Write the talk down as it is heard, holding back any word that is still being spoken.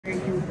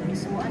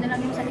So ano lang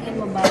yung sa tingin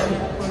mo bago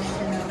approach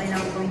na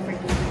kailangan gawin for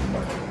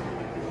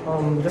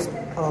game? Just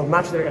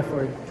match their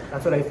effort.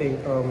 That's what I think.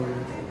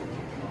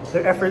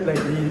 Their effort, like,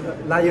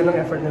 layo ng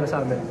effort nila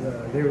sa amin.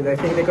 I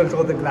think they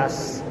control the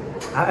glass.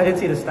 I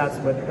didn't see the stats,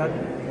 but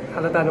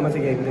halata naman sa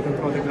game. They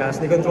control the glass,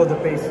 they control the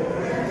pace.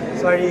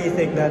 So I really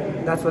think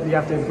that's what we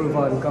have to improve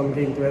on come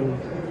game 2. And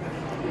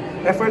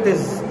effort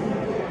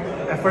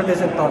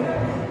isn't taught.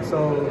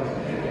 So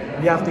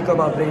we have to come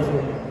out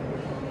blazing.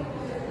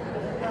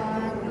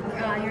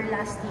 Your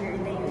last year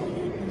in the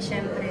UAAP,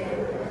 syempre,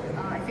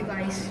 if you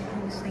guys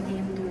lose the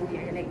game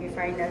 2, like your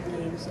final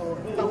game, so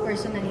ikaw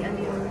personally, ano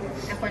yung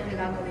effort na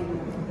gagawin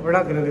mo? We're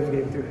not gonna lose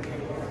game 2.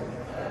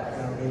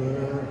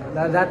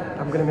 That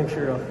I'm gonna make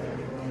sure of.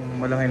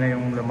 Malaki na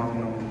yung lamang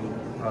ng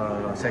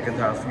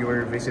second half. You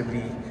were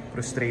visibly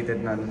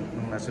frustrated na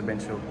nung nasa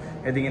bench. So,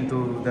 heading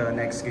into the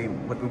next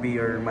game, what would be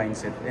your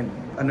mindset? And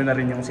ano na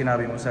rin yung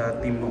sinabi mo sa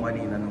team mo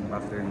kanina nung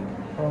after?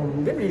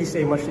 Didn't really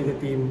say much to the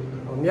team.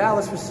 Yeah, I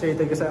was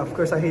frustrated because of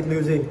course I hate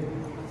losing.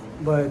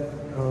 But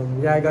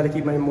yeah, I gotta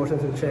keep my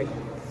emotions in check.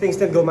 Things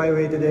didn't go my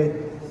way today.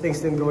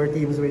 Things didn't go our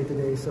team's way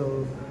today.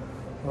 So,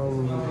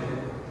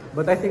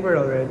 but I think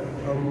we're alright.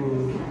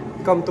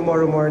 Come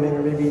tomorrow morning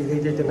or maybe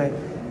later tonight,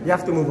 you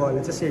have to move on.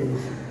 It's a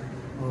series.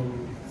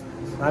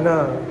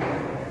 Sana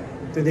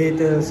today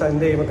till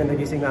Sunday maganda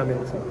gising namin.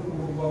 So.